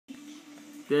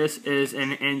This is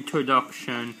an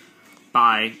introduction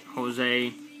by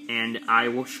Jose, and I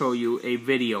will show you a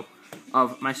video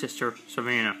of my sister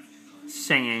Savannah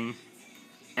singing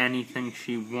anything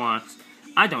she wants.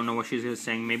 I don't know what she's gonna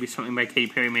sing. Maybe something by Katy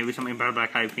Perry, maybe something by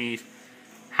Black Eyed Peas.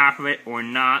 Half of it or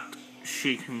not,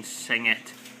 she can sing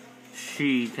it.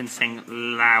 She can sing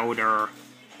louder,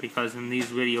 because in these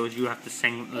videos you have to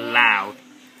sing loud.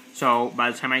 So by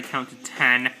the time I count to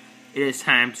 10, it is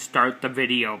time to start the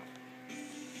video.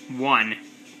 1,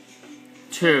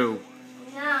 2,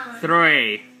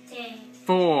 3,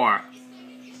 4,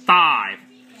 5,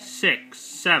 6,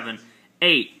 7,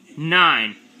 8,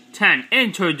 9, 10.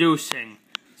 Introducing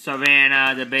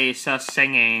Savannah Debesa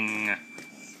singing.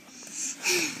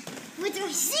 What do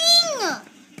I sing?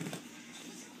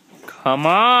 Come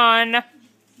on.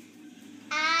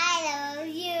 I love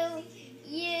you.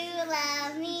 You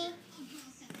love me.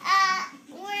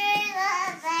 We're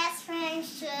the best friends,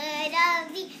 should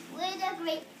be. With a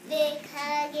great big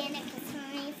hug and a kiss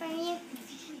from you.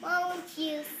 Won't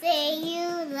you say you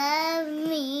love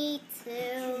me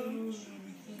too?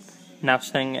 Now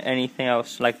sing anything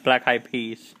else, like Black Eyed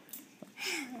Peas.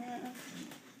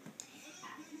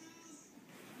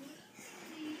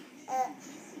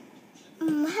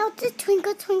 How did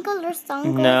Twinkle Twinkle or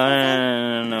song go?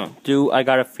 No. Do I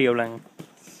Got a Feeling.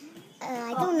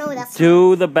 I don't know that song.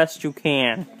 Do the best you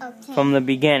can. Okay. From the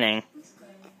beginning.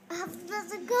 How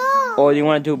does it go? Or do you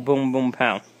want to do Boom Boom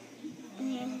Pow?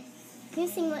 Can you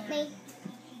sing with me?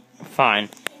 Fine.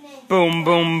 Boom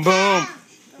Boom Boom.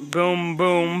 Boom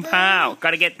Boom Pow.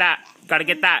 Gotta get that. Gotta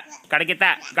get that. Gotta get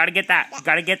that. Gotta get that.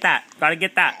 Gotta get that. Gotta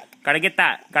get that. Gotta get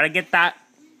that. Gotta get that.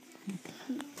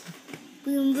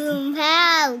 Boom boom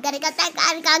pow. Gotta get that.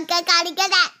 Gotta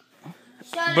get that.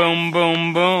 Boom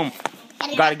Boom Boom.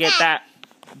 Gotta get that.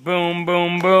 Boom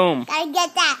Boom Boom. Gotta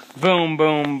get that. Boom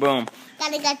Boom Boom.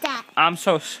 Gotta get that. I'm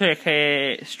so sick.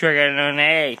 Stricken on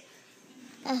A.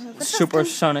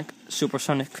 Supersonic.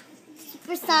 Supersonic.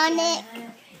 Supersonic.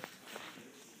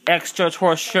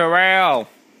 Extraterrestrial.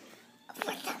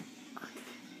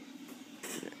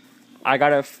 I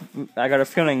got a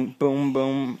feeling. Boom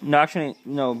boom. No, actually,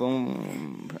 no.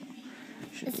 Boom.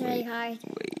 It's really hard.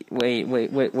 Wait.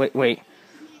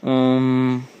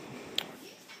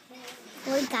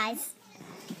 Wait, guys.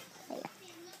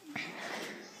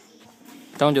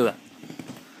 Don't do that.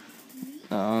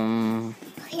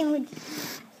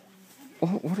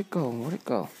 Where'd it go? Where'd it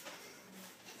go?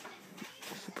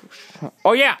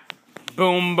 Oh yeah.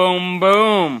 Boom boom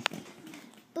boom.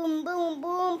 Boom boom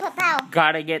boom pow.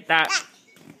 Gotta get that.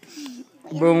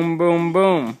 Boom boom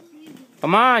boom.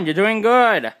 Come on, you're doing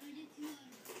good.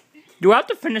 Do I have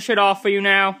to finish it off for you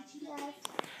now?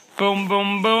 Boom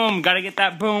boom boom. Gotta get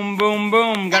that boom boom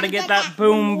boom. Gotta get that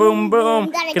boom boom boom.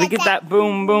 Gotta get that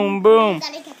boom boom boom.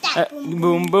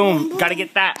 Boom boom. Gotta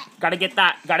get that. Gotta get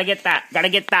that. Gotta get that. Gotta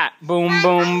get that. Boom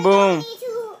boom boom.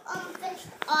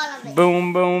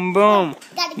 Boom boom boom.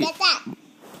 Gotta get that.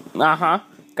 Uh-huh.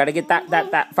 Gotta get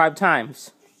that 5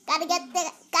 times. Gotta get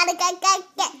that. Gotta get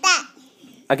that.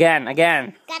 Again.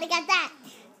 Gotta get that.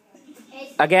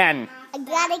 Again. I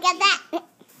gotta get that.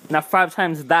 Now 5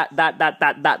 times that.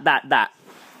 That.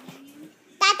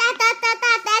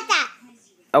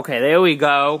 Okay, there we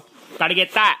go. Gotta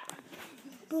get that.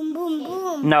 Boom boom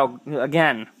boom. No,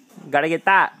 again. Gotta get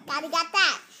that. Gotta get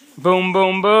that. Boom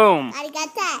boom boom. Gotta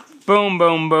get that. Boom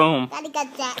boom boom. Gotta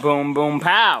get that. Boom boom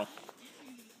pow.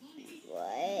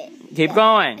 What? Keep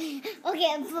going.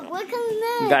 Okay, but what comes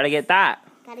next? Gotta get that.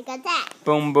 Gotta get that.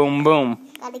 Boom boom boom.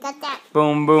 Gotta get that.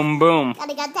 Boom boom boom.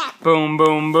 Gotta get that. Boom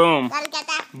boom boom. Gotta get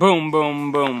that. Boom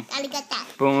boom boom. Gotta get that.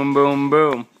 Boom boom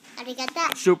boom. Gotta get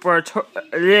that.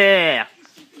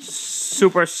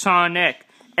 Supersonic.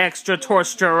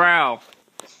 Extraterrestrial.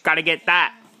 Gotta get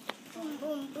that. Boom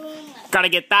boom boom. Gotta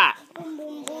get that. Boom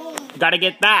boom boom. Gotta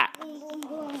get that. Boom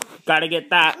boom boom. Gotta get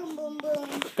that. Boom boom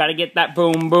boom. Gotta get that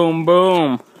boom boom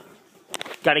boom.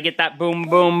 Gotta get that boom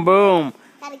boom boom.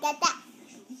 Gotta get that.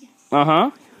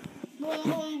 Uh-huh. Boom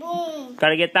boom boom.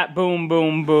 Gotta get that boom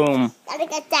boom boom. Gotta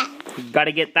get that.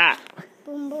 Gotta get that.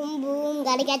 Boom boom boom.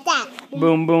 Gotta get that.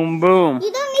 Boom boom boom.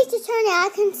 You don't need to turn it. I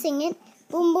can sing it.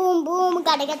 Boom boom boom.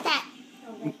 Gotta get that.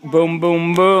 Boom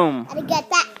boom boom. Gotta get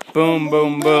that. Boom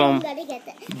boom boom. Gotta get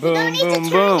that. You Boom don't need boom to turn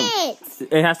boom. it.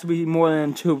 It has to be more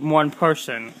than one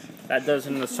person that does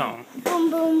in the song.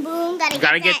 Boom boom boom.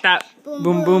 Gotta get that.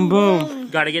 Boom boom boom.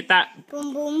 Gotta get that.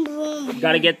 Boom boom boom.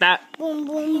 Gotta get that. Boom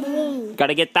boom boom.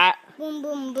 Gotta get that. Boom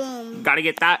boom boom. Gotta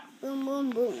get that. Boom boom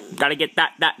boom. Gotta get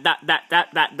that.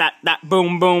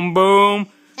 Boom boom boom.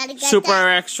 Gotta get Super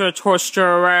that.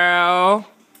 extraterrestrial.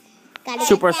 Gotta get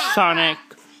Supersonic.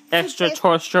 that.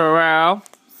 Extraterrestrial.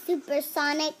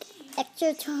 Supersonic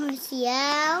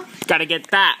extraterrestrial. Gotta get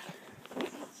that.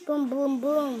 Boom, boom,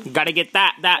 boom. Gotta get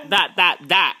that.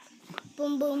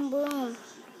 Boom, boom, boom.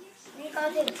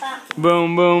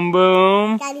 Boom, boom,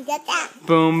 boom. Gotta get that.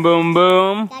 Boom, boom,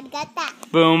 boom. Gotta get that.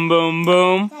 Boom, boom,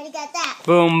 boom. Gotta get that.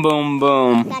 Boom, boom,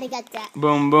 boom. Gotta get that.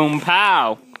 Boom, boom,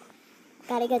 pow.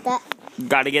 Gotta get that.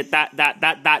 Gotta get that.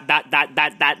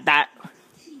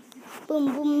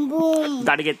 Boom, boom, boom.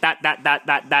 Gotta get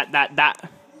that.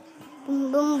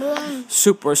 Boom, boom, boom.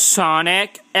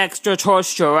 Supersonic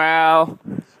extraterrestrial.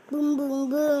 Boom, boom,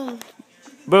 boom.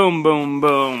 Boom, boom,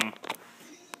 boom.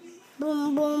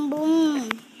 Boom, boom, boom.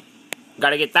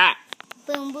 Gotta get that.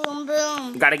 Boom, boom,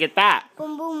 boom. Gotta get that.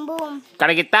 Boom, boom, boom.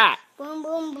 Gotta get that. Boom,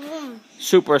 boom, boom.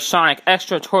 Supersonic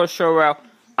extraterrestrial.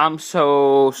 I'm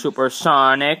so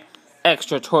supersonic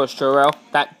extraterrestrial.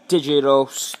 That digital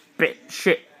spit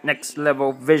shit. Next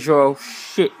level visual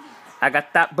shit. I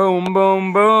got that boom,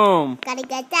 boom, boom. Gotta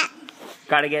get that.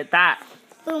 Gotta get that.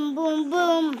 Boom, boom,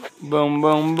 boom. Boom,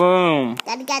 boom, boom.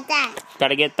 Gotta get that.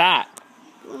 Gotta get that.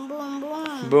 Boom, boom,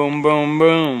 boom. Boom, boom,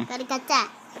 boom. Gotta get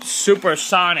that.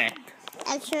 Supersonic.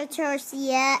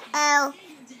 Extraterrestrial.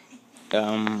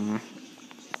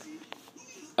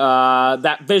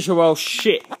 That visual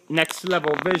shit. Next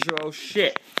level visual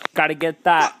shit. Gotta get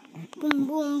that. Boom,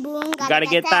 boom, boom. Gotta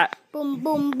get that. Boom,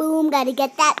 boom, boom. Gotta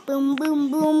get that. Boom,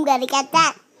 boom, boom. Gotta get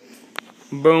that.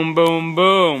 Boom, boom,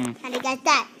 boom. Gotta get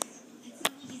that.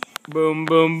 Boom,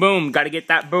 boom, boom. Gotta get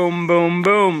that boom, boom,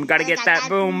 boom. Gotta get that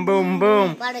boom, boom,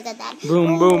 boom. Gotta get that.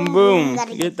 Boom, boom, boom.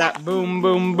 Get that boom,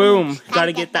 boom, boom.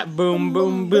 Gotta get that boom,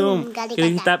 boom, boom. Gotta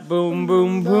get that boom,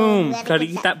 boom, boom. Gotta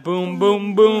get that boom,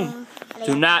 boom, boom.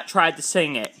 Do not try to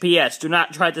sing it. P.S. Do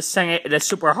not try to sing it. It is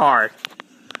super hard.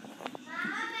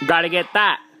 Gotta get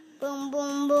that. Boom,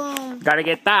 boom, boom. Gotta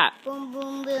get that. Boom,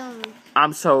 boom, boom.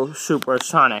 I'm so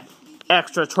supersonic.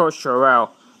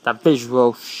 Extraterrestrial. That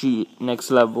visual sheet. Next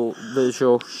level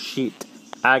visual sheet.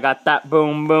 I got that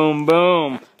boom, boom,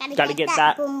 boom. Gotta get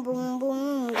that. Boom, boom,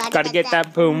 boom. Gotta get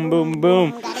that boom, boom,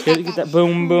 boom. Gotta get that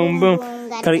boom, boom, boom.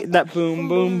 Gotta get that boom,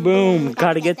 boom, boom.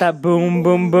 Gotta get that boom,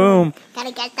 boom, boom.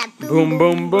 Gotta get that Boom,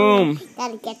 boom, boom.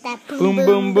 Gotta get that Boom,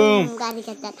 boom, boom. Gotta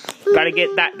get that. Gotta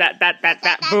get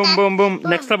that boom, boom, boom.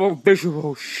 Next level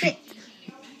visual sheet.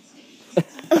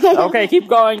 Okay, keep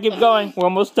going, keep going. We're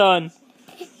almost done.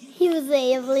 He was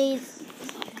there, please.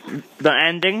 The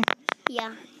ending?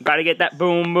 Yeah. Gotta get that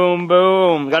boom, boom,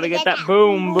 boom. Gotta get that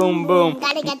boom, boom, boom.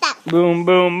 Gotta get that. Boom,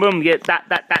 boom, boom. Get that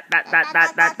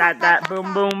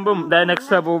boom, boom, boom. That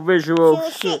next level visual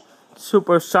shit.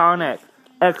 Supersonic.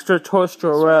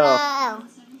 Extraterrestrial. Wow.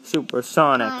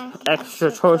 Supersonic.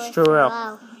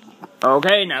 Extraterrestrial.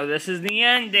 Okay, now this is the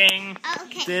ending.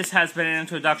 Okay. This has been an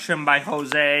introduction by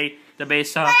Jose,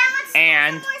 Debesa,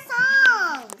 and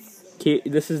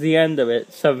this is the end of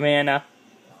it. Savannah.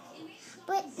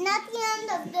 But not the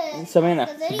end of the Savannah.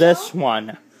 video. This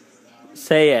one.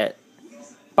 Say it.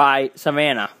 By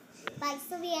Savannah. By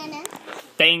Savannah.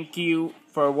 Thank you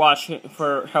for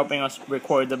helping us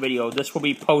record the video. This will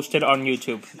be posted on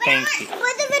YouTube. Thank you.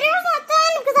 But the video